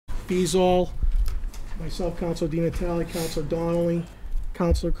Beazall, myself, Councilor Di Natale, Councilor Donnelly,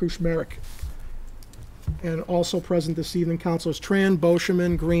 Councilor Kuchmarek. And also present this evening, Councilors Tran,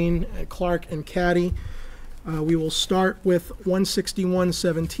 Boschman, Green, Clark, and Caddy. We will start with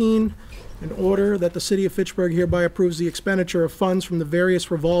 16117, in order that the City of Fitchburg hereby approves the expenditure of funds from the various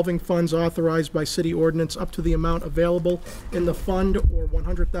revolving funds authorized by city ordinance up to the amount available in the fund, or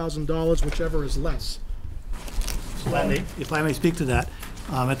 $100,000, whichever is less. If I may speak to that,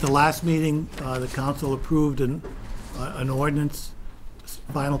 at the last meeting, the council approved an ordinance,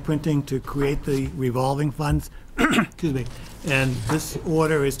 final printing, to create the revolving funds. Excuse me. And this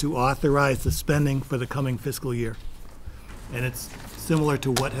order is to authorize the spending for the coming fiscal year. And it's similar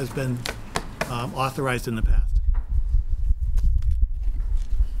to what has been authorized in the past.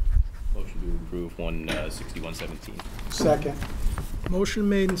 Motion to approve 16117. Second. Motion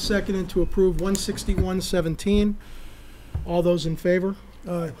made and seconded to approve 16117. All those in favor?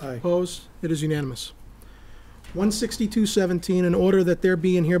 Aye. Opposed? It is unanimous. 16217, in order that there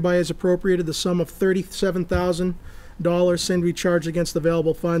be and hereby is appropriated the sum of $37,000 send recharged against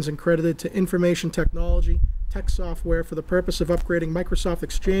available funds and credited to information technology, tech software for the purpose of upgrading Microsoft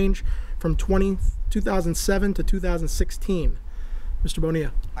Exchange from 2007 to 2016. Mr.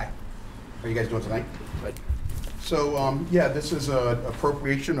 Bonilla. Hi. How are you guys doing tonight? Good. So, yeah, this is an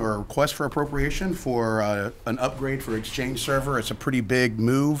appropriation or a request for appropriation for an upgrade for Exchange server. It's a pretty big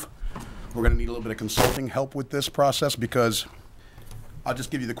move. We're going to need a little bit of consulting help with this process because I'll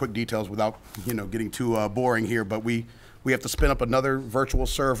just give you the quick details without, getting too boring here. But we have to spin up another virtual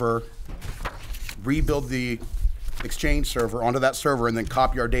server, rebuild the Exchange server onto that server, and then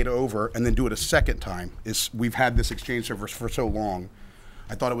copy our data over, and then do it a second time. We've had this Exchange server for so long.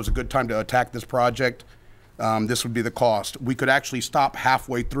 I thought it was a good time to attack this project. This would be the cost. We could actually stop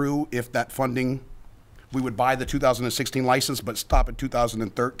halfway through if that funding, we would buy the 2016 license, but stop at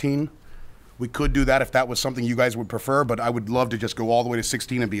 2013. We could do that if that was something you guys would prefer, but I would love to just go all the way to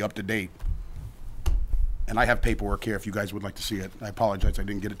 16 and be up to date. And I have paperwork here if you guys would like to see it. I apologize I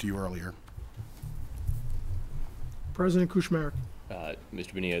didn't get it to you earlier. President Kuchmarek.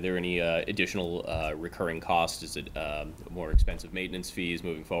 Mr. Bonilla, are there any additional recurring costs? Is it more expensive maintenance fees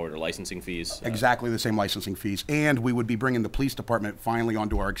moving forward or licensing fees? Exactly the same licensing fees. And we would be bringing the police department finally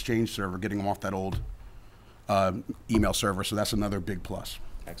onto our Exchange server, getting them off that old email server. So that's another big plus.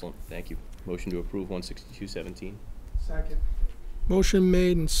 Excellent. Thank you. Motion to approve 16217. Second. Motion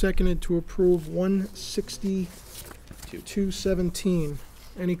made and seconded to approve 16217.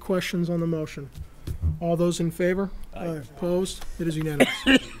 Any questions on the motion? All those in favor? Aye. Opposed? It is unanimous.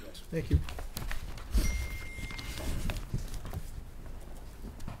 Thank you.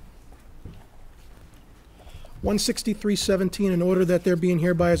 16317, in order that there be and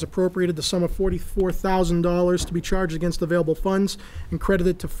hereby is appropriated the sum of $44,000 to be charged against available funds and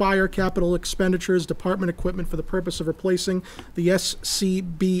credited to fire capital expenditures, department equipment for the purpose of replacing the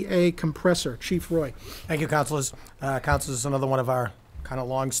SCBA compressor. Chief Roy. Thank you, councilors. Councilors, is another one of our kind of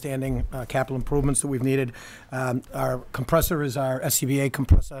long-standing capital improvements that we've needed. Our compressor is our SCBA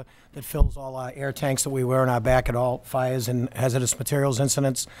compressor that fills all our air tanks that we wear on our back at all fires and hazardous materials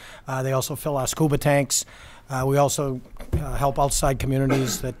incidents. They also fill our scuba tanks. We also help outside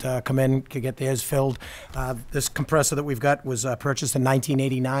communities that come in to get theirs filled. This compressor that we've got was purchased in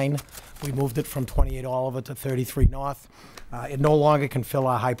 1989. We moved it from 28 Oliver to 33 North. It no longer can fill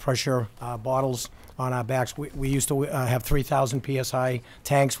our high-pressure bottles on our backs. We used to have 3,000 PSI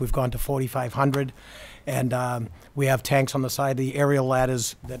tanks. We've gone to 4,500. And we have tanks on the side, the aerial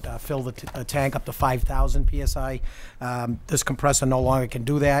ladders that fill the tank up to 5,000 PSI. This compressor no longer can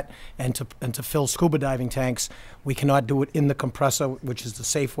do that. And to fill scuba diving tanks, we cannot do it in the compressor, which is the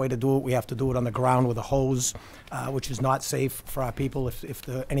safe way to do it. We have to do it on the ground with a hose, which is not safe for our people. If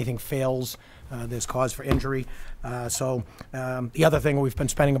anything fails, there's cause for injury. The other thing, we've been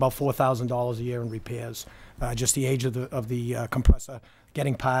spending about $4,000 a year in repairs. Just the age of the compressor,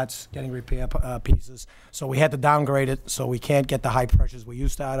 getting parts, getting repair pieces. So we had to downgrade it, so we can't get the high pressures we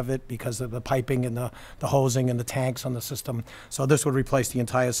used to out of it because of the piping and the hosing and the tanks on the system. So this would replace the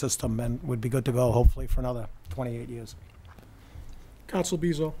entire system and would be good to go, hopefully, for another 28 years. Council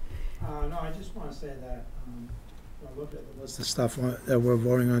Beazall. No, I just want to say that when I look at the list of stuff that we're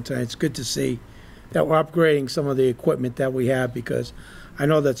voting on tonight, it's good to see that we're upgrading some of the equipment that we have, because I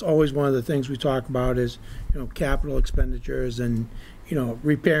know that's always one of the things we talk about is, capital expenditures and,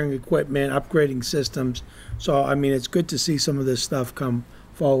 repairing equipment, upgrading systems. So, I mean, it's good to see some of this stuff come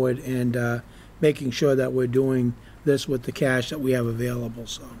forward and making sure that we're doing this with the cash that we have available,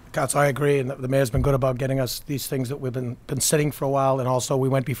 so. Council, I agree, and the mayor's been good about getting us these things that we've been sitting for a while, and also we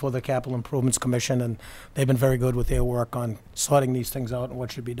went before the Capital Improvements Commission, and they've been very good with their work on sorting these things out and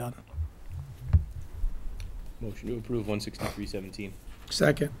what should be done. Motion to approve 16317.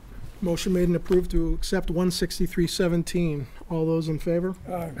 Second. Motion made and approved to accept 16317. All those in favor?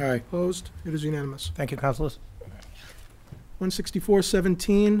 All right. Opposed? It is unanimous. Thank you, councilors.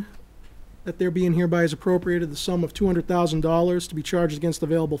 16417, that there be and hereby is appropriated the sum of $200,000 to be charged against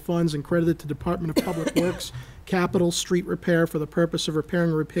available funds and credited to Department of Public Works Capital Street Repair for the purpose of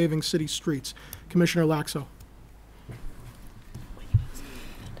repairing or repaving city streets. Commissioner Laxo.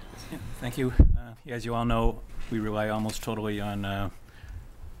 Thank you. As you all know, we rely almost totally on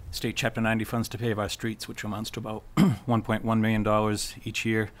state Chapter 90 funds to pave our streets, which amounts to about $1.1 million each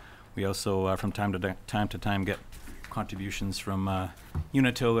year. We also, from time to time, get contributions from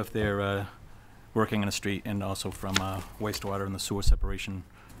Unitil if they're working in a street, and also from wastewater and the sewer separation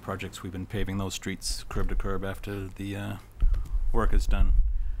projects. We've been paving those streets curb to curb after the work is done.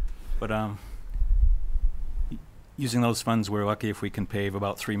 But using those funds, we're lucky if we can pave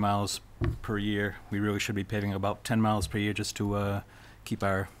about 3 miles per year. We really should be paving about 10 miles per year just to keep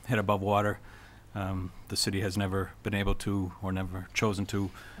our head above water. The city has never been able to, or never chosen to,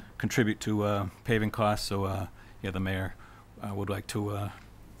 contribute to paving costs, so yeah, the mayor would like to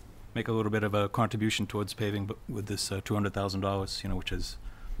make a little bit of a contribution towards paving, but with this $200,000, which has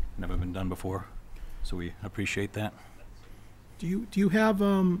never been done before. So we appreciate that. Do you have,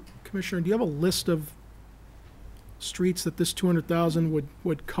 Commissioner, do you have a list of streets that this $200,000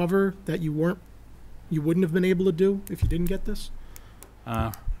 would cover that you wouldn't have been able to do if you didn't get this?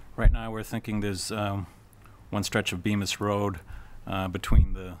 Right now, we're thinking there's one stretch of Bemis Road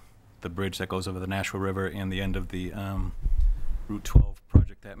between the bridge that goes over the Nashua River and the end of the Route 12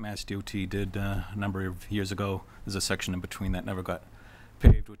 project that Mass DOT did a number of years ago. There's a section in between that never got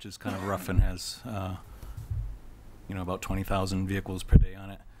paved, which is kind of rough and has about 20,000 vehicles per day on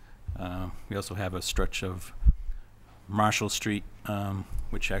it. We also have a stretch of Marshall Street,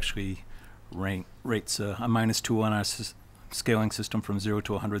 which actually rates a -2 on our scaling system from 0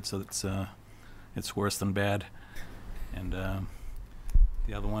 to 100, so it's worse than bad. And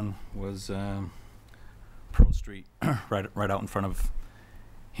the other one was Pearl Street, right out in front of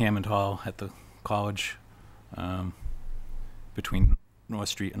Hammond Hall at the college, between North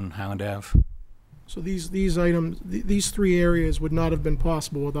Street and Highland Ave. So these items, these three areas would not have been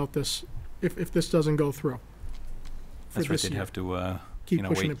possible without this, if this doesn't go through. That's right. They'd have to keep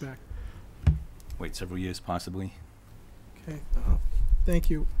pushing it back. Wait several years, possibly. Okay. Thank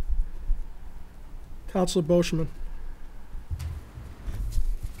you. Councilor Boschman.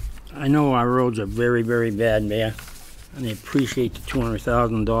 I know our roads are very, very bad, Mayor, and I appreciate the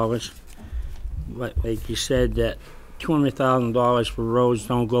 $200,000. But like you said, that $200,000 for roads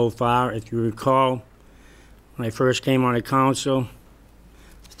don't go far. If you recall, when I first came on the council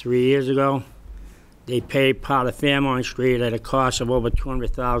 3 years ago, they paid part of Fairmont Street at a cost of over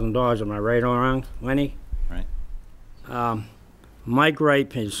 $200,000. Am I right or wrong, Lenny? Right. My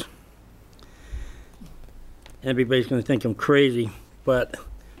gripe is, everybody's going to think I'm crazy, but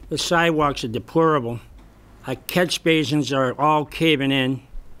the sidewalks are deplorable. Our catch basins are all caving in,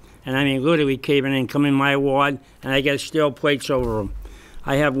 and I mean literally caving in. Come in my ward, and I got steel plates over them.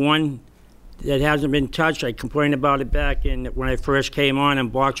 I have one that hasn't been touched. I complained about it back in when I first came on in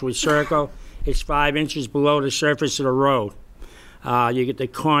Boxwood Circle. It's 5 inches below the surface of the road. You get the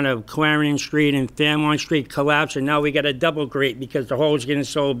corner of Clarendon Street and Fairmont Street collapse, and now we got a double grate because the hole's getting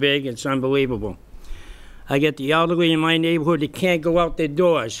so big, it's unbelievable. I get the elderly in my neighborhood that can't go out their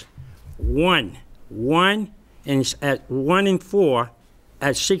doors. One in 4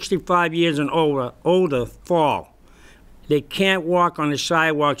 at 65 years and older fall. They can't walk on the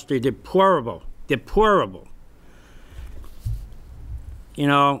sidewalks. They're deplorable.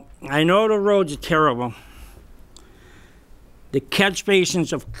 I know the roads are terrible. The catch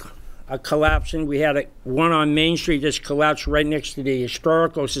basins are collapsing. We had one on Main Street just collapsed right next to the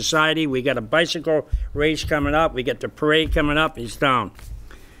Historical Society. We got a bicycle race coming up. We got the parade coming up. It's down.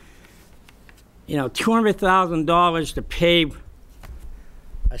 $200,000 to pave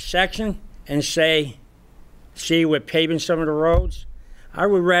a section and see, we're paving some of the roads. I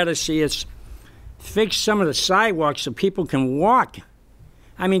would rather see us fix some of the sidewalks so people can walk.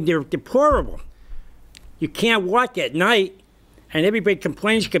 I mean, they're deplorable. You can't walk at night. And everybody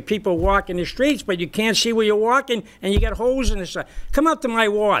complains because people walk in the streets, but you can't see where you're walking, and you got holes in the side. Come up to my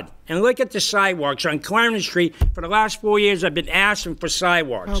ward and look at the sidewalks on Clarendon Street. For the last 4 years, I've been asking for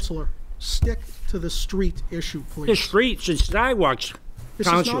sidewalks. Councilor, stick to the street issue, please. The streets and sidewalks. This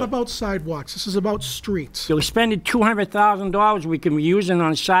is Counselor. not about sidewalks. This is about streets. You're spending $200,000 we can be using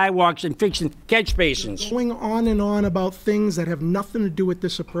on sidewalks and fixing catch basins. Going on and on about things that have nothing to do with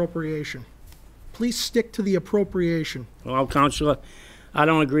this appropriation. Please stick to the appropriation. Well, Counselor, I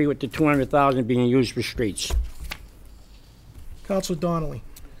don't agree with the $200,000 being used for streets. Counselor Donnelly.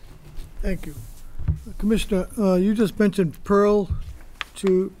 Thank you. Commissioner, you just mentioned Pearl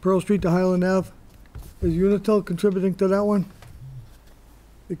Street to Highland Ave. Is Unitil contributing to that one?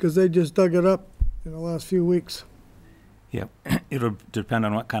 Because they just dug it up in the last few weeks. Yep. It'll depend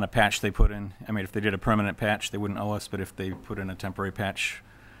on what kind of patch they put in. I mean, if they did a permanent patch, they wouldn't owe us, but if they put in a temporary patch,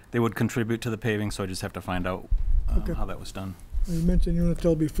 they would contribute to the paving, so I just have to find out Okay. how that was done. You mentioned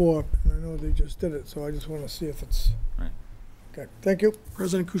Unitil before, and I know they just did it, so I just want to see if it's... Right. Okay, thank you.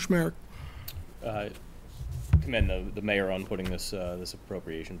 President Kuchmarek. Commend the mayor on putting this this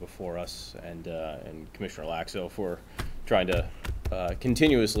appropriation before us, and Commissioner Laxo for trying to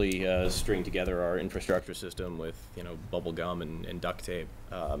continuously string together our infrastructure system with bubble gum and duct tape.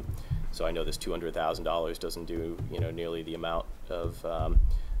 So I know this $200,000 doesn't do nearly the amount of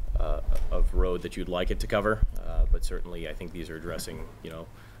road that you'd like it to cover, but certainly I think these are addressing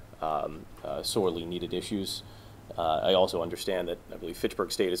sorely needed issues. I also understand that I believe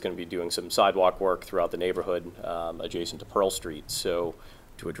Fitchburg State is going to be doing some sidewalk work throughout the neighborhood adjacent to Pearl Street. So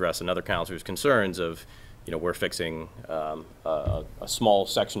to address another councilor's concerns of, we're fixing a small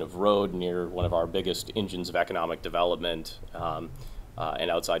section of road near one of our biggest engines of economic development and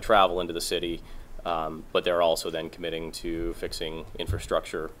outside travel into the city, but they're also then committing to fixing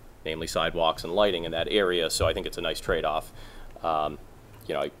infrastructure, namely sidewalks and lighting in that area. So I think it's a nice trade-off.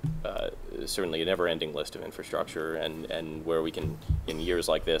 Certainly a never-ending list of infrastructure, and where we can, in years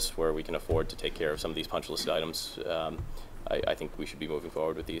like this, where we can afford to take care of some of these punch list items, I think we should be moving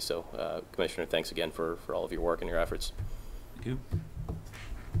forward with these. So, Commissioner, thanks again for all of your work and your efforts. Thank you.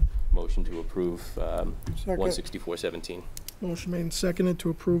 Motion to approve 16417. Motion made and seconded to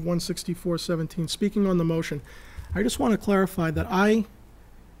approve 16417. Speaking on the motion, I just want to clarify that I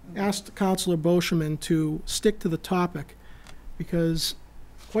asked Councilor Boschman to stick to the topic because,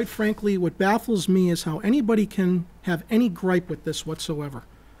 quite frankly, what baffles me is how anybody can have any gripe with this whatsoever.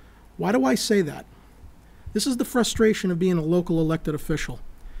 Why do I say that? This is the frustration of being a local elected official.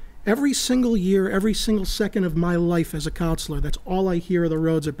 Every single year, every single second of my life as a councilor, that's all I hear: the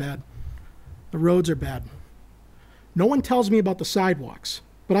roads are bad. The roads are bad. No one tells me about the sidewalks,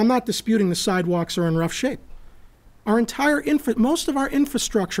 but I'm not disputing the sidewalks are in rough shape. Our entire most of our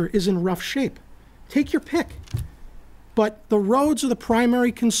infrastructure is in rough shape. Take your pick. But the roads are the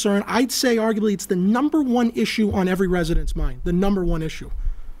primary concern. I'd say arguably it's the #1 issue on every resident's mind, the #1 issue.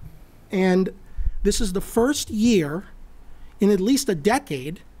 And this is the first year in at least a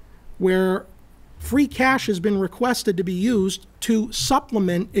decade where free cash has been requested to be used to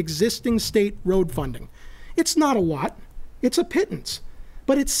supplement existing state road funding. It's not a lot, it's a pittance,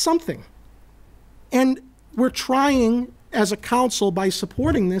 but it's something. And we're trying as a council, by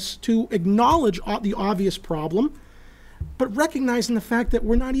supporting this, to acknowledge the obvious problem, but recognizing the fact that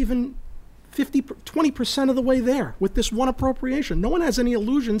we're not even 20% of the way there with this one appropriation. No one has any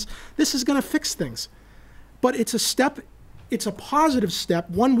illusions this is going to fix things. But it's a step, it's a positive step,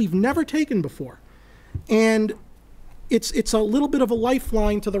 one we've never taken before. And it's a little bit of a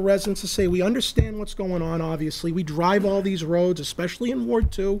lifeline to the residents to say, we understand what's going on, obviously. We drive all these roads, especially in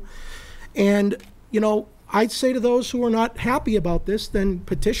Ward 2. And, I'd say to those who are not happy about this, then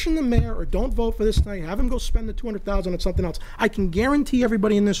petition the mayor or don't vote for this tonight. Have him go spend the $200,000 on something else. I can guarantee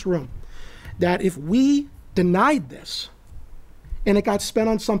everybody in this room that if we denied this and it got spent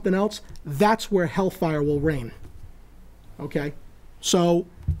on something else, that's where hellfire will reign. Okay? So,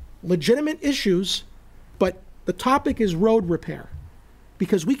 legitimate issues, but the topic is road repair.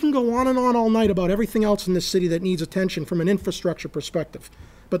 Because we can go on and on all night about everything else in this city that needs attention from an infrastructure perspective.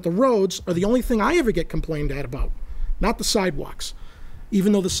 But the roads are the only thing I ever get complained at about, not the sidewalks,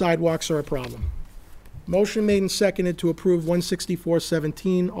 even though the sidewalks are a problem. Motion made and seconded to approve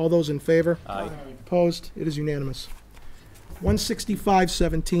 16417. All those in favor? Aye. Opposed? It is unanimous.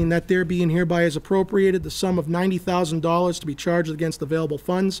 16517, that there be and hereby is appropriated the sum of $90,000 to be charged against available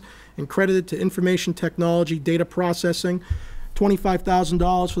funds and credited to information technology data processing,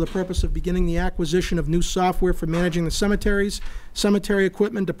 $25,000 for the purpose of beginning the acquisition of new software for managing the cemeteries, cemetery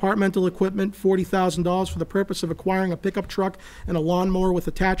equipment, departmental equipment, $40,000 for the purpose of acquiring a pickup truck and a lawnmower with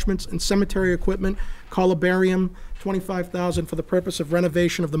attachments, and cemetery equipment, columbarium, $25,000 for the purpose of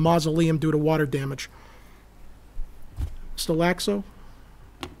renovation of the mausoleum due to water damage. Mr. Laxo?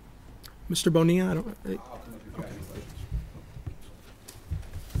 Mr. Bonilla? Okay.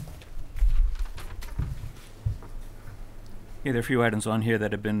 Yeah, there are a few items on here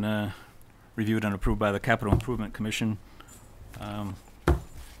that have been reviewed and approved by the Capital Improvement Commission.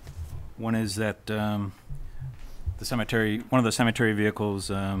 One is that the cemetery, one of the cemetery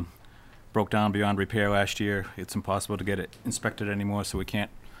vehicles broke down beyond repair last year. It's impossible to get it inspected anymore, so we can't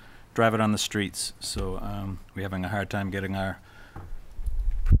drive it on the streets. So we're having a hard time getting our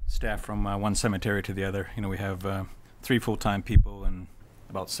staff from one cemetery to the other. You know, we have 3 full-time people and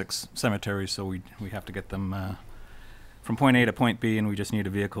about 6 cemeteries, so we have to get them from point A to point B, and we just need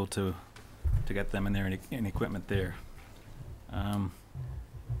a vehicle to get them in there and equipment there.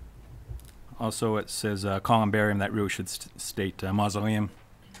 Also, it says columbarium, that really should state mausoleum.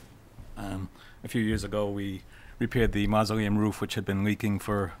 A few years ago, we repaired the mausoleum roof, which had been leaking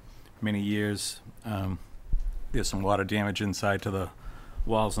for many years. There's some water damage inside to the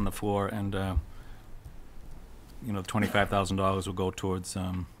walls and the floor, and you know, $25,000 will go towards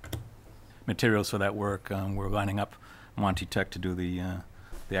materials for that work. We're lining up Monty Tech to do the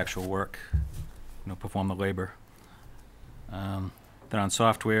actual work, you know, perform the labor. Then on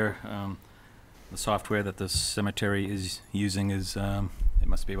software, the software that the cemetery is using is, it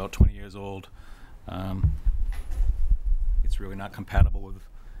must be about 20 years old. It's really not compatible with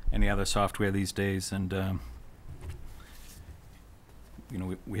any other software these days, and you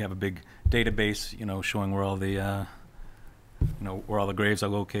know, we have a big database, you know, showing where all the, you know, where all the graves are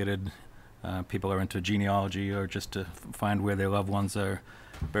located. People are into genealogy or just to find where their loved ones are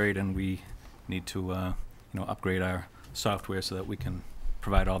buried, and we need to, you know, upgrade our software so that we can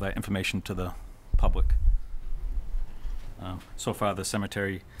provide all that information to the public. So far, the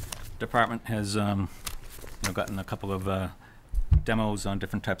cemetery department has, you know, gotten a couple of demos on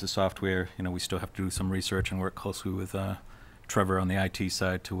different types of software. You know, we still have to do some research and work closely with Trevor on the IT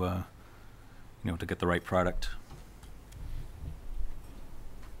side to, you know, to get the right product.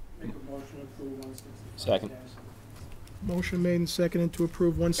 Make a motion to approve 165. Second. Motion made and seconded to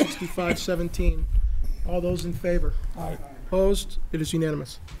approve 165-17. All those in favor? Aye. Opposed? It is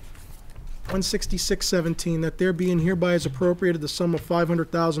unanimous. 166-17, that there be and hereby is appropriated the sum of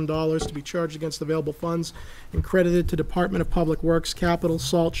 $500,000 to be charged against available funds and credited to Department of Public Works Capital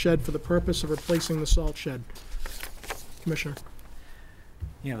Salt Shed for the purpose of replacing the salt shed. Commissioner.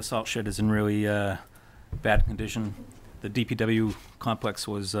 Yeah, the salt shed is in really bad condition. The DPW complex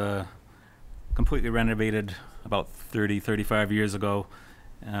was completely renovated about 35 years ago.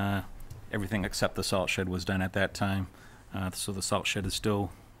 Everything except the salt shed was done at that time. So the salt shed is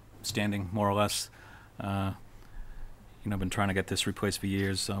still standing, more or less. You know, I've been trying to get this replaced for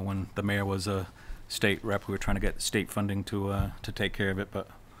years. When the mayor was a state rep, we were trying to get state funding to take care of it, but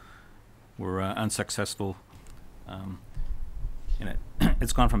we're unsuccessful. And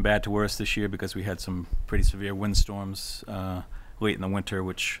it's gone from bad to worse this year because we had some pretty severe windstorms late in the winter,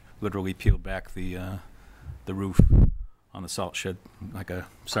 which literally peeled back the roof on the salt shed like a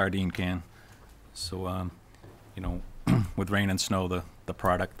sardine can. So, you know, with rain and snow, the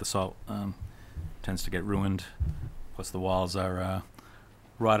product, the salt, tends to get ruined. Plus the walls are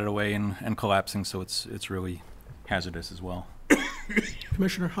rotted away and collapsing, so it's really hazardous as well.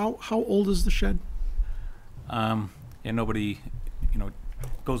 Commissioner, how old is the shed? And nobody, you know,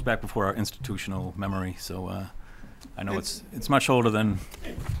 goes back before our institutional memory, so I know it's much older than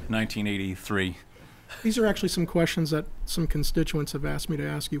 1983. These are actually some questions that some constituents have asked me to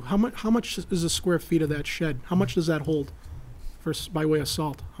ask you. How much is the square feet of that shed? How much does that hold by way of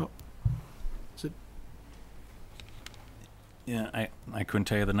salt? Is it? Yeah, I couldn't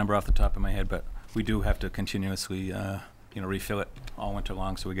tell you the number off the top of my head, but we do have to continuously, you know, refill it all winter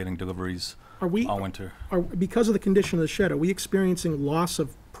long, so we're getting deliveries all winter. Because of the condition of the shed, are we experiencing loss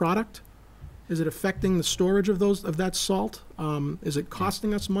of product? Is it affecting the storage of that salt? Is it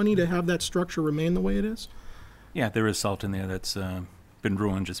costing us money to have that structure remain the way it is? Yeah, there is salt in there that's been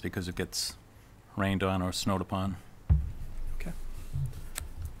ruined just because it gets rained on or snowed upon. Okay.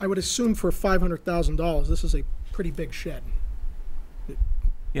 I would assume for $500,000, this is a pretty big shed.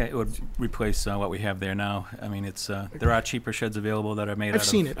 Yeah, it would replace what we have there now. I mean, it's there are cheaper sheds available that are made out of... I've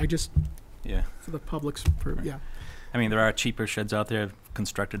seen it. I just... Yeah. For the public's... yeah. I mean, there are cheaper sheds out there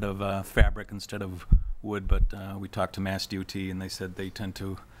constructed of fabric instead of wood, but we talked to Mass DOT and they said they tend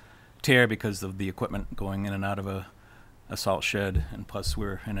to tear because of the equipment going in and out of a salt shed, and plus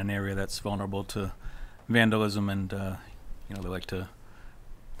we're in an area that's vulnerable to vandalism, and you know, they like to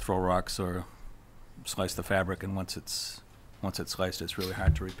throw rocks or slice the fabric, and once it's sliced, it's really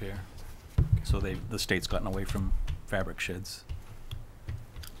hard to repair. So the state's gotten away from fabric sheds.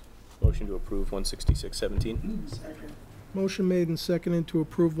 Motion to approve 166-17. Motion made and seconded to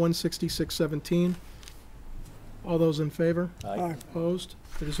approve 166-17. All those in favor? Aye. Opposed?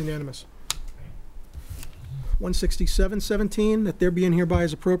 It is unanimous. 16717, that there be and hereby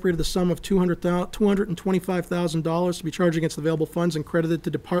is appropriated the sum of $225,000 to be charged against available funds and credited to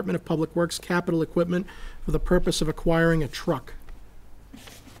Department of Public Works capital equipment for the purpose of acquiring a truck.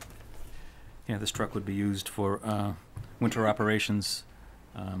 Yeah, this truck would be used for winter operations.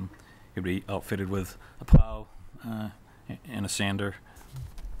 It'd be outfitted with a plow and a sander.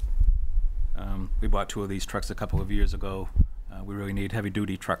 We bought 2 of these trucks a couple of years ago. We really need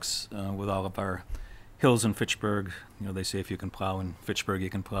heavy-duty trucks with all of our hills in Fitchburg. You know, they say if you can plow in Fitchburg, you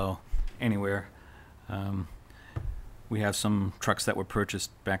can plow anywhere. We have some trucks that were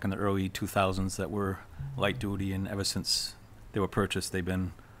purchased back in the early 2000s that were light-duty, and ever since they were purchased, they've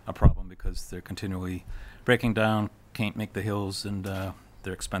been a problem because they're continually breaking down, can't make the hills, and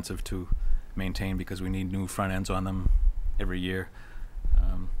they're expensive to maintain because we need new front ends on them every year.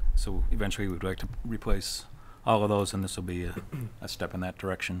 So eventually we'd like to replace all of those, and this will be a step in that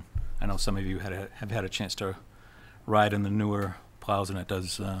direction. I know some of you have had a chance to ride in the newer plows, and it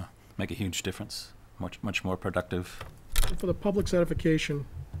does make a huge difference, much more productive. For the public's edification,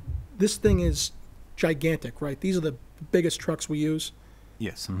 this thing is gigantic, right? These are the biggest trucks we use.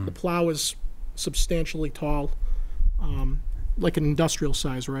 Yes. The plow is substantially tall, like an industrial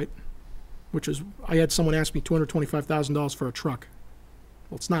size, right? Which is, I had someone ask me $225,000 for a truck.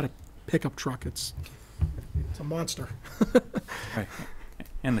 Well, it's not a pickup truck, it's a monster. Right.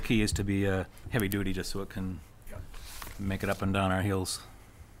 And the key is to be heavy duty just so it can make it up and down our hills.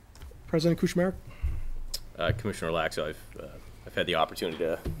 President Kuchmarek? Commissioner Laxo, I've had the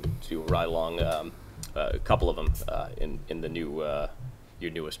opportunity to ride along a couple of them in the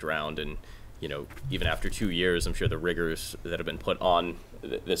your newest round, and you know, even after 2 years, I'm sure the rigors that have been put on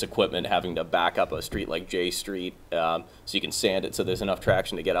this equipment, having to back up a street like J Street, so you can sand it so there's enough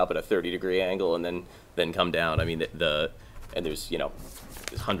traction to get up at a 30-degree angle and then come down. I mean, and there's, you know,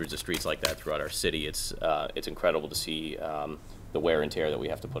 there's hundreds of streets like that throughout our city. It's incredible to see the wear and tear that we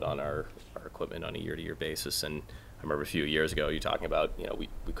have to put on our equipment on a year-to-year basis. And I remember a few years ago you talking about, you know, we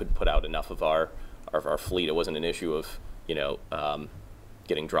couldn't put out enough of our fleet. It wasn't an issue of, you know,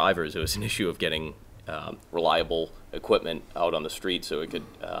 getting drivers. It was an issue of getting reliable equipment out on the street so it could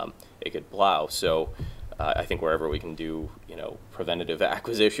plow. So I think wherever we can do, you know, preventative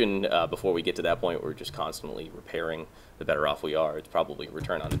acquisition before we get to that point where we're just constantly repairing, the better off we are. It's probably a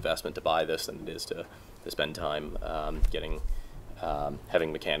return on investment to buy this than it is to spend time having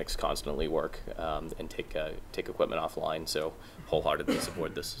mechanics constantly work and take equipment offline. So wholeheartedly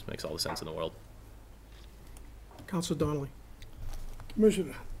support this. This makes all the sense in the world. Councilor Donnelly.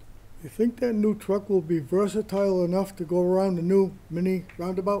 Commissioner, you think that new truck will be versatile enough to go around the new mini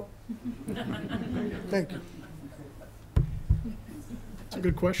roundabout? Thank you. That's a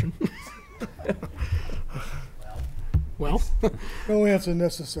good question. Well? No answer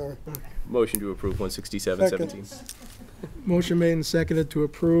necessary. Motion to approve 16717. Motion made and seconded to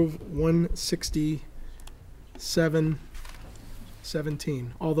approve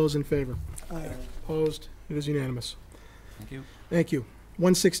 16717. All those in favor? Aye. Opposed? It is unanimous. Thank you. Thank you.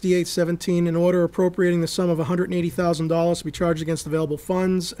 16817, in order appropriating the sum of $180,000 to be charged against available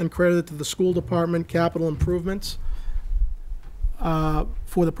funds and credited to the school department capital improvements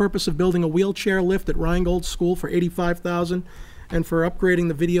for the purpose of building a wheelchair lift at Rheingold School for $85,000 and for upgrading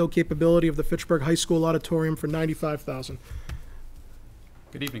the video capability of the Fitchburg High School auditorium for $95,000.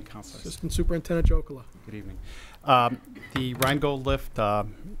 Good evening, Councilors. Assistant Superintendent Jokola. Good evening. The Rheingold lift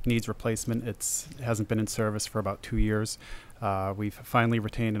needs replacement. It hasn't been in service for about 2 years. We've finally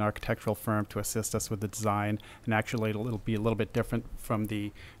retained an architectural firm to assist us with the design, and actually it'll be a little bit different from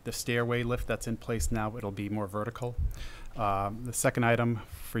the stairway lift that's in place now. It'll be more vertical. The second item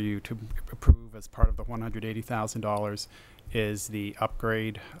for you to approve as part of the $180,000 is the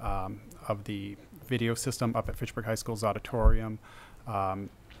upgrade of the video system up at Fitchburg High School's auditorium.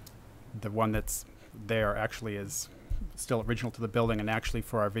 The one that's there actually is still original to the building, and actually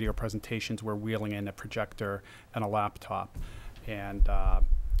for our video presentations we're wheeling in a projector and a laptop, and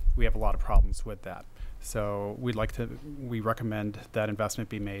we have a lot of problems with that. So we recommend that investment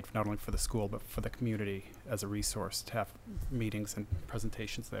be made not only for the school but for the community as a resource to have meetings and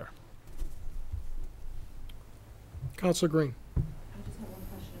presentations there. Councilor Green. I just have one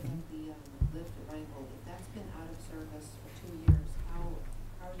question about the lift at Rheingold. If that's been out of service for 2 years, how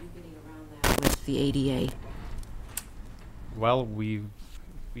are you getting around that with the ADA? Well, we've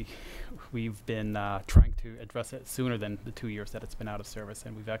been trying to address it sooner than the 2 years that it's been out of service,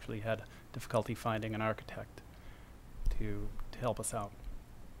 and we've actually had difficulty finding an architect to help us out.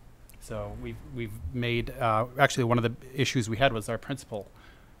 So we've made actually one of the issues we had was our principal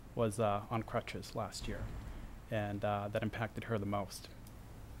was on crutches last year, and that impacted her the most.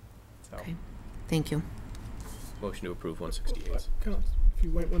 So. Okay, thank you. Motion to approve 168. If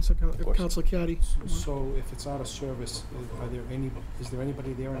you wait one second, course. Counselor Caddy. So if it's out of service, is there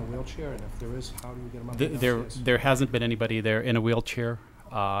anybody there in a wheelchair? And if there is, how do we get them up and downstairs? There hasn't been anybody there in a wheelchair.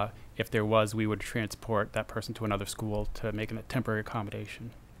 If there was, we would transport that person to another school to make a temporary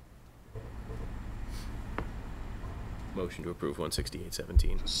accommodation. Motion to approve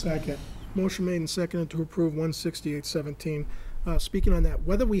 168-17. Second. Motion made and seconded to approve 168-17. Speaking on that,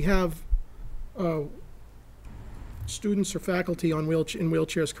 whether we have students or faculty on in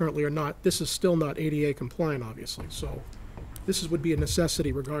wheelchairs currently or not, this is still not ADA compliant, obviously. So this would be a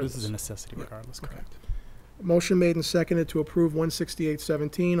necessity regardless. This is a necessity regardless, correct. Motion made and seconded to approve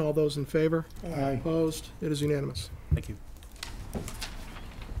 168-17. All those in favor? Aye. Opposed? It is unanimous. Thank you.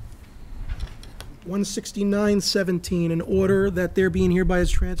 169-17, an order that there being hereby is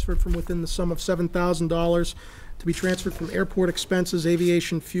transferred from within the sum of $7,000 to be transferred from airport expenses,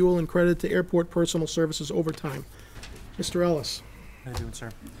 aviation fuel, and credit to airport personal services overtime. Mr. Ellis. How you doing, sir?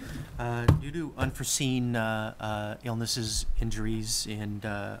 Due to unforeseen illnesses, injuries, and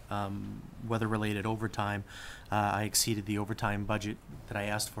weather-related overtime, I exceeded the overtime budget that I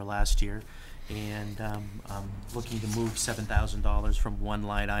asked for last year, and I'm looking to move $7,000 from one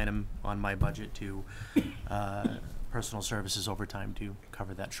line item on my budget to personal services overtime to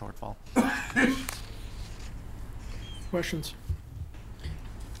cover that shortfall. Questions?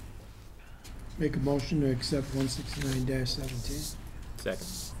 Make a motion to accept 169-17. Second.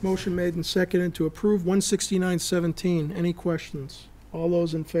 Motion made and seconded to approve 169-17. Any questions? All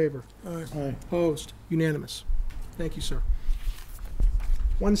those in favor? Aye. Opposed? Unanimous. Thank you, sir.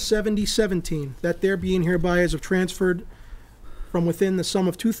 170-17, that there being hereby is transferred from within the sum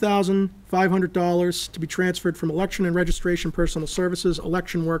of $2,500 to be transferred from election and registration personal services,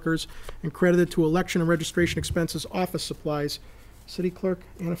 election workers, and credited to election and registration expenses, office supplies. City Clerk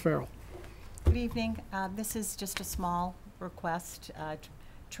Anna Farrell. Good evening. This is just a small request,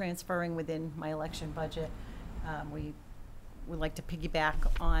 transferring within my election budget. We would like to piggyback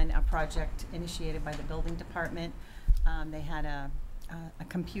on a project initiated by the building department. They had a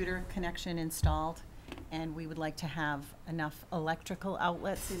computer connection installed, and we would like to have enough electrical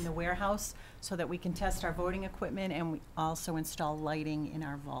outlets in the warehouse so that we can test our voting equipment, and we also install lighting in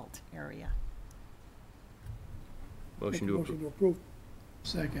our vault area. Motion to approve.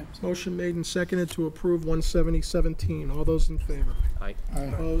 Second. Motion made and seconded to approve 170-17. All those in favor? Aye.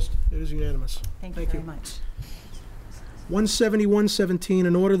 Opposed? It is unanimous. Thank you very much. 171-17,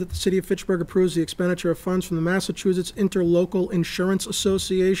 in order that the City of Fitchburg approves the expenditure of funds from the Massachusetts Interlocal Insurance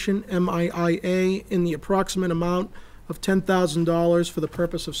Association, MIIA, in the approximate amount of $10,000 for the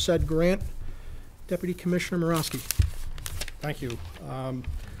purpose of said grant. Deputy Commissioner Morosky. Thank you.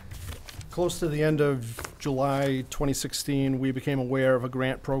 Close to the end of July 2016, we became aware of a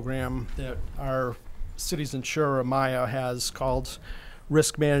grant program that our city's insurer, MIIA, has called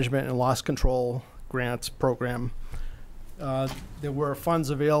Risk Management and Loss Control Grant Program. There were funds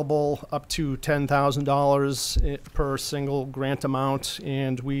available up to $10,000 per single grant amount,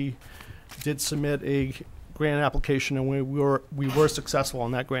 and we did submit a grant application, and we were successful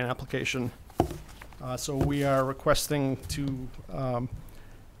on that grant application. So we are requesting to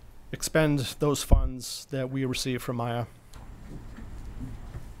expend those funds that we received from MIIA.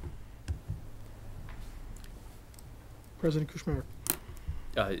 President Kushmarek.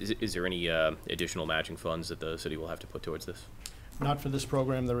 Is there any additional matching funds that the city will have to put towards this? Not for this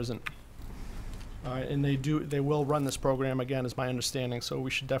program, there isn't. And they will run this program again, is my understanding, so we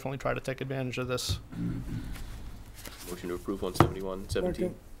should definitely try to take advantage of this. Motion to approve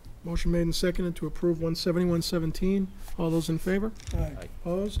 171-17. Motion made and seconded to approve 171-17. All those in favor? Aye.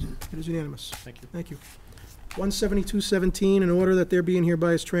 Opposed? It is unanimous. Thank you. Thank you. 172-17, in order that there being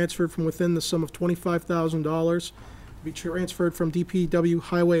hereby is transferred from within the sum of $25,000 to be transferred from DPW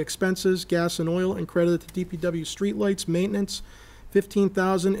highway expenses, gas and oil, and credited to DPW streetlights, maintenance,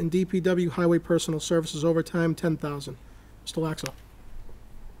 $15,000, and DPW highway personal services overtime, $10,000. Mr. Laxo.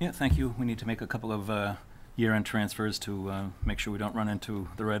 Yeah, thank you. We need to make a couple of year-end transfers to make sure we don't run into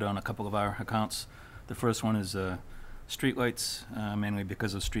the red on a couple of our accounts. The first one is streetlights, mainly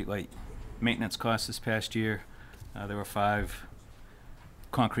because of streetlight maintenance costs this past year. There were 5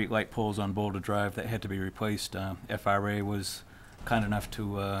 concrete light poles on Boulder Drive that had to be replaced. FRA was kind enough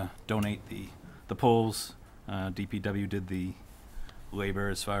to donate the poles. DPW did the labor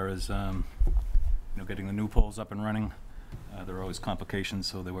as far as getting the new poles up and running. There were always complications,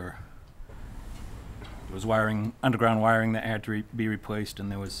 so there was underground wiring that had to be replaced,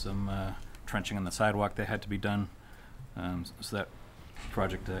 and there was some trenching on the sidewalk that had to be done. So that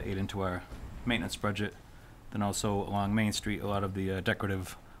project ate into our maintenance budget. Then also along Main Street, a lot of the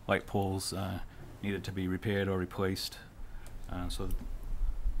decorative light poles needed to be repaired or replaced. So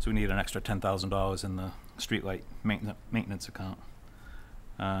we need an extra $10,000 in the streetlight maintenance account.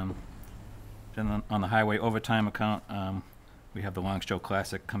 Then on the highway overtime account, we have the Longs Joe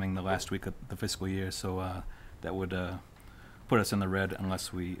Classic coming the last week of the fiscal year, so that would put us in the red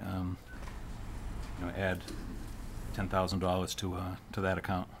unless we add $10,000 to that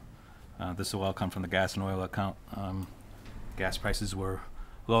account. This will all come from the gas and oil account. Gas prices were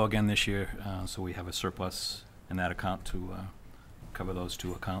low again this year, so we have a surplus in that account to cover those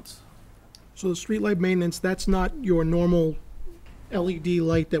two accounts. So the streetlight maintenance, that's not your normal LED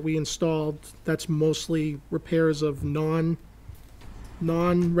light that we installed. That's mostly repairs of non-regular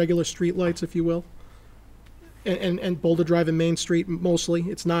streetlights, if you will? And Boulder Drive and Main Street mostly?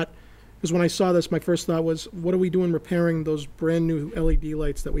 It's not, because when I saw this, my first thought was, what are we doing repairing those brand-new LED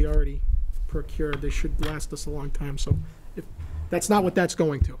lights that we already procured? They should last us a long time, so that's not what that's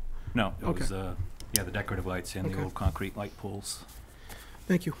going to. No, it Okay. was, the decorative lights and the Okay. old concrete light poles.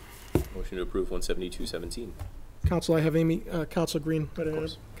 Thank you. Motion to approve 17217. Council, I have Council Green. Of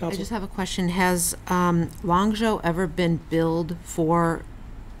course. I Council, just have a question. Has Longzhou ever been billed for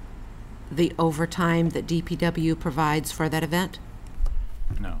the overtime that DPW provides for that event?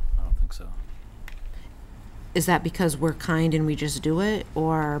 No, I don't think so. Is that because we're kind and we just do it,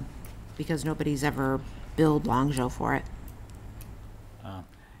 or because nobody's ever billed Longzhou for it?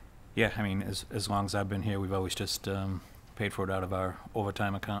 Yeah, I mean, as long as I've been here, we've always just paid for it out of our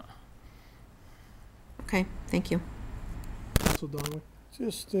overtime account. Okay, thank you. Council Donnelly.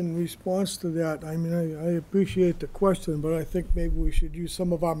 Just in response to that, I mean, I appreciate the question, but I think maybe we should use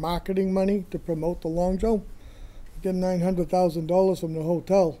some of our marketing money to promote the Longzhou. Get $900,000 from the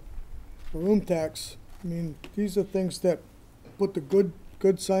hotel for room tax. I mean, these are things that put the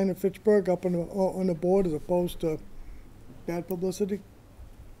good sign of Fitchburg up on the board as opposed to bad publicity.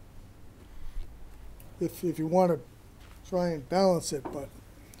 If you want to try and balance it, but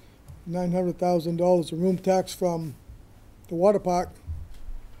 $900,000 of room tax from the water park,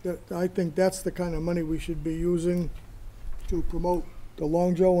 I think that's the kind of money we should be using to promote the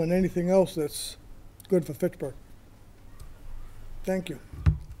Longzhou and anything else that's good for Fitchburg. Thank you.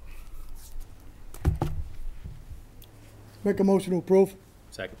 Make a motion to approve.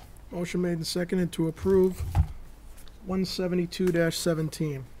 Second. Motion made and seconded to approve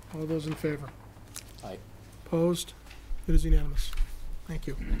 172-17. All those in favor? Aye. Opposed? It is unanimous. Thank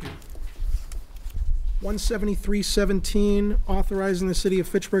you. 173-17, authorizing the city of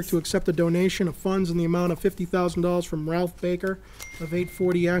Fitchburg to accept a donation of funds in the amount of $50,000 from Ralph Baker of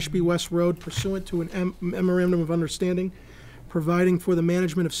 840 Ashby West Road pursuant to an memorandum of understanding providing for the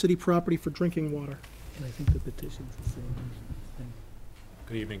management of city property for drinking water. And I think the petition's the same thing.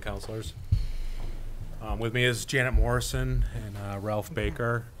 Good evening, councilors. With me is Janet Morrison and Ralph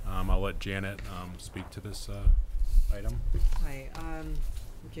Baker. I'll let Janet speak to this item. Hi, I'm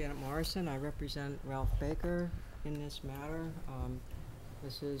Janet Morrison. I represent Ralph Baker in this matter.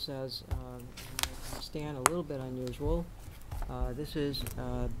 This is, as I understand, a little bit unusual. This is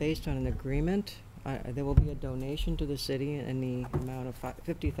based on an agreement. There will be a donation to the city in the amount of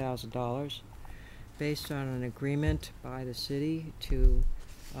 $50,000 based on an agreement by the city to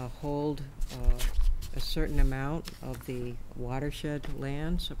hold a certain amount of the watershed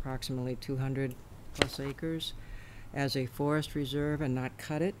lands, approximately 200 plus acres, as a forest reserve and not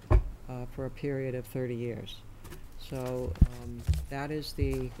cut it for a period of 30 years. So that is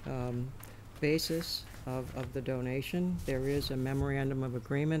the basis of the donation. There is a memorandum of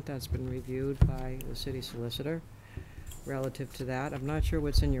agreement that's been reviewed by the city solicitor relative to that. I'm not sure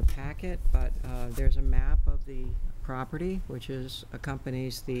what's in your packet, but there's a map of the property which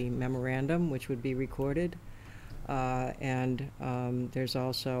accompanies the memorandum, which would be recorded. And there's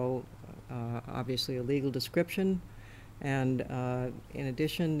also obviously a legal description. And in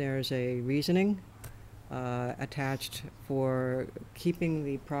addition, there's a reasoning attached for keeping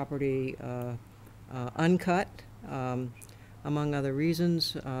the property uncut. Among other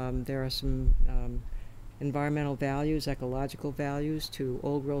reasons, there are some environmental values, ecological values to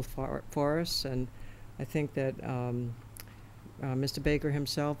old-growth forests, and I think that Mr. Baker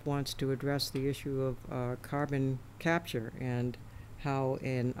himself wants to address the issue of carbon capture and how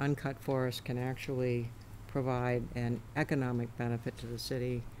an uncut forest can actually provide an economic benefit to the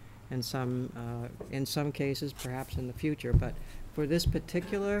city in some cases, perhaps in the future. But for this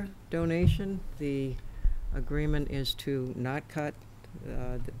particular donation, the agreement is to not cut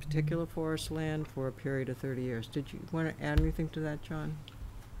the particular forest land for a period of 30 years. Did you want to add anything to that, John?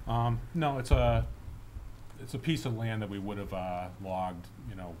 No, it's a piece of land that we would have logged,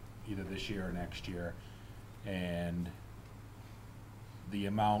 either this year or next year, and the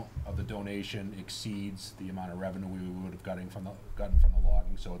amount of the donation exceeds the amount of revenue we would have gotten from the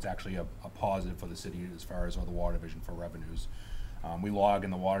logging, so it's actually a positive for the city as far as, or the water division for revenues. We log in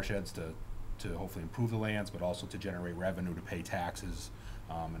the watersheds to hopefully improve the lands, but also to generate revenue to pay taxes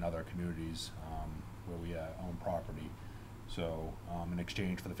in other communities where we own property. So in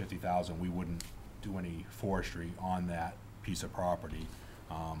exchange for the $50,000, we wouldn't do any forestry on that piece of property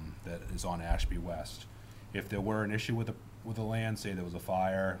that is on Ashby West. If there were an issue with the land, say there was a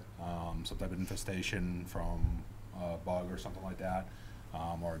fire, some type of infestation from a bug or something like that,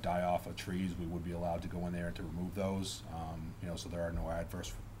 or a die-off of trees, we would be allowed to go in there to remove those, you know, so there are no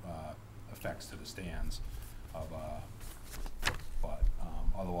adverse effects to the stands. But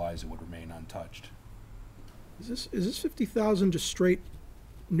otherwise, it would remain untouched. Is this 50,000 just straight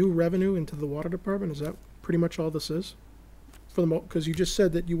new revenue into the water department? Is that pretty much all this is? For the because you just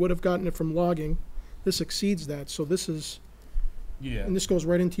said that you would have gotten it from logging. This exceeds that, so this is. Yeah. And this goes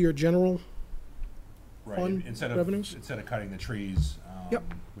right into your general fund Instead revenues? instead of cutting the trees, Yep.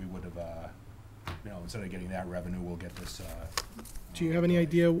 we would have, you know, instead of getting that revenue, we'll get this. Do you have any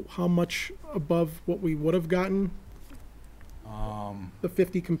idea how much above what we would have gotten? The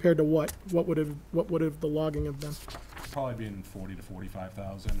 50 compared to what? What would have the logging have been? Probably been 40 to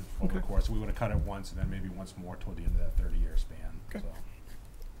 45,000 over the Okay. course. We would have cut it once and then maybe once more toward the end of that 30-year span. Okay. So.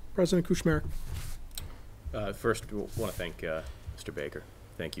 President Kuchmarek. First, want to thank Mr. Baker.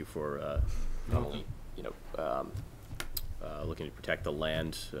 Thank you for not only, you know, looking to protect the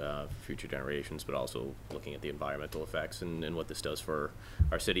land for future generations, but also looking at the environmental effects and what this does for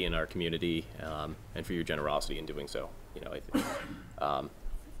our city and our community, and for your generosity in doing so. You know, I think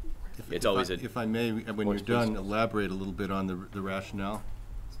it's always a. If I may, when you're done, elaborate a little bit on the rationale.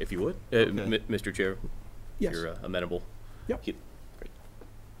 If you would, Okay. Mr. Chair, Yes. if you're amenable. Yep. Great.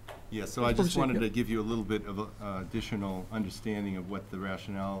 Yeah, so I just Proceed, wanted yep. to give you a little bit of additional understanding of what the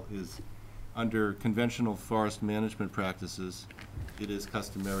rationale is. Under conventional forest management practices, it is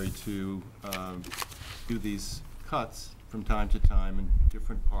customary to do these cuts from time to time in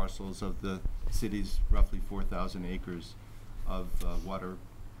different parcels of the city's roughly 4,000 acres of water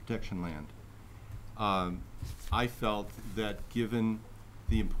protection land. I felt that given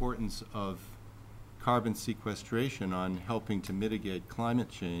the importance of carbon sequestration on helping to mitigate climate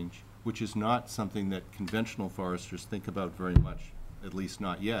change, which is not something that conventional foresters think about very much, at least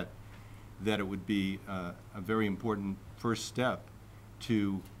not yet, that it would be a very important first step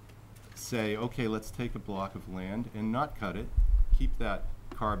to say, okay, let's take a block of land and not cut it, keep that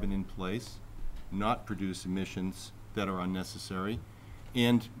carbon in place, not produce emissions that are unnecessary,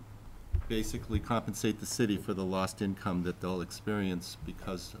 and basically compensate the city for the lost income that they'll experience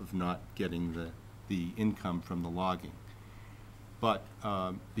because of not getting the income from the logging. But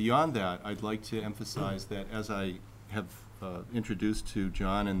beyond that, I'd like to emphasize that as I have introduced to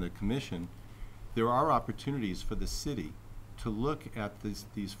John and the Commission, there are opportunities for the city to look at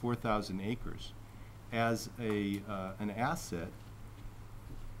these 4,000 acres as an asset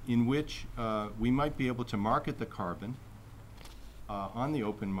in which we might be able to market the carbon on the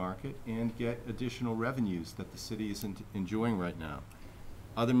open market and get additional revenues that the city isn't enjoying right now.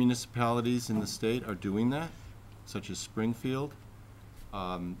 Other municipalities in the state are doing that, such as Springfield,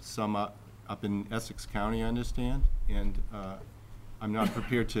 some up in Essex County, I understand, and I'm not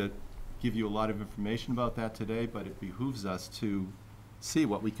prepared to give you a lot of information about that today, but it behooves us to see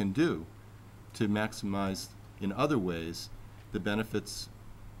what we can do to maximize in other ways the benefits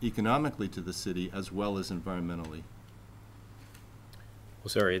economically to the city as well as environmentally. Well,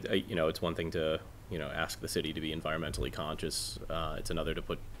 sir, you know, it's one thing to, you know, ask the city to be environmentally conscious. It's another to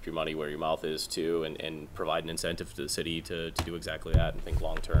put your money where your mouth is too, and provide an incentive to the city to do exactly that and think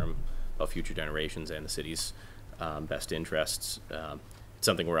long-term about future generations and the city's best interests. It's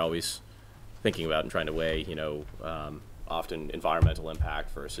something we're always thinking about and trying to weigh, you know, often environmental impact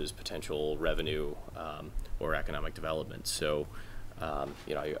versus potential revenue or economic development. So,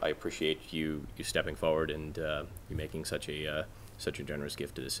 you know, I appreciate you stepping forward and you making such a generous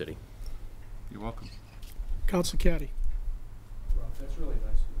gift to the city. You're welcome. Council Caddy. Well, that's really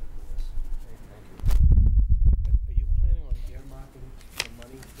nice of you. Thank you. Are you planning on earmarking the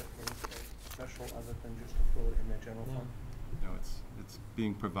money for anything special other than just to throw it in the general fund? No, it's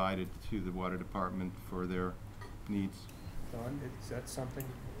being provided to the water department for their needs. Don, is that something,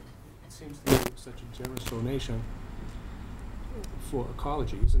 it seems to me such a generous donation for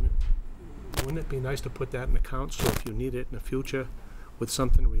ecology, isn't it? Wouldn't it be nice to put that in account so if you need it in the future with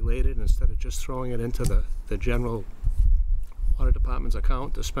something related, instead of just throwing it into the general water department's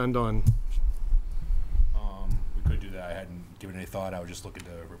account to spend on? We could do that. I hadn't given any thought. I was just looking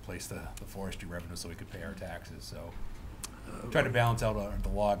to replace the forestry revenue so we could pay our taxes. So Try to balance out the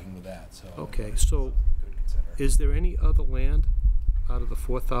logging with that, so. Okay, so is there any other land out of the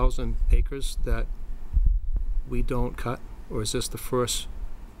 4,000 acres that we don't cut? Or is this the first?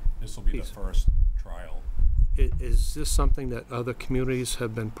 This will be the piece? first trial. Is this something that other communities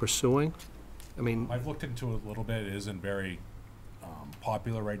have been pursuing? I mean, I've looked into it a little bit. It isn't very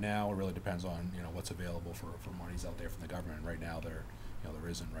popular right now. It really depends on, what's available for monies out there from the government. Right now, there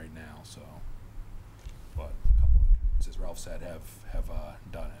isn't right now, so. But a couple of communities, as Ralph said, have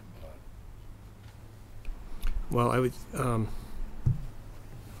done it, but. well, I would,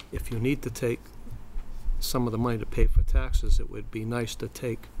 if you need to take some of the money to pay for taxes, it would be nice to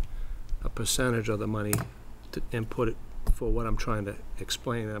take a percentage of the money and put it for what I'm trying to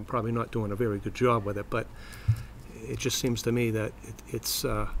explain. I'm probably not doing a very good job with it, but it just seems to me that it's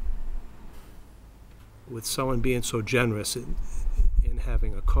with someone being so generous in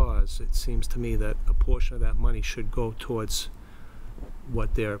having a cause, it seems to me that a portion of that money should go towards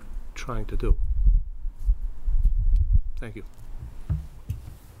what they're trying to do. Thank you.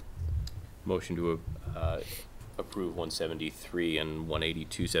 Motion to approve 173 and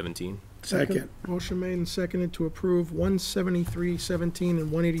 18217. Second. Motion made and seconded to approve 173-17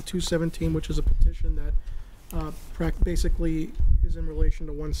 and 182-17, which is a petition that basically is in relation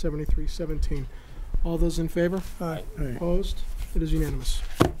to 173-17. All those in favor? Aye. Opposed? It is unanimous.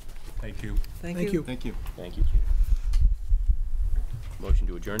 Thank you. Thank you. Thank you. Thank you. Motion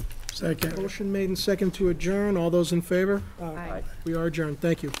to adjourn? Second. Motion made and seconded to adjourn. All those in favor? Aye. We are adjourned.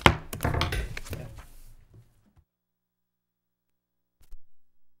 Thank you.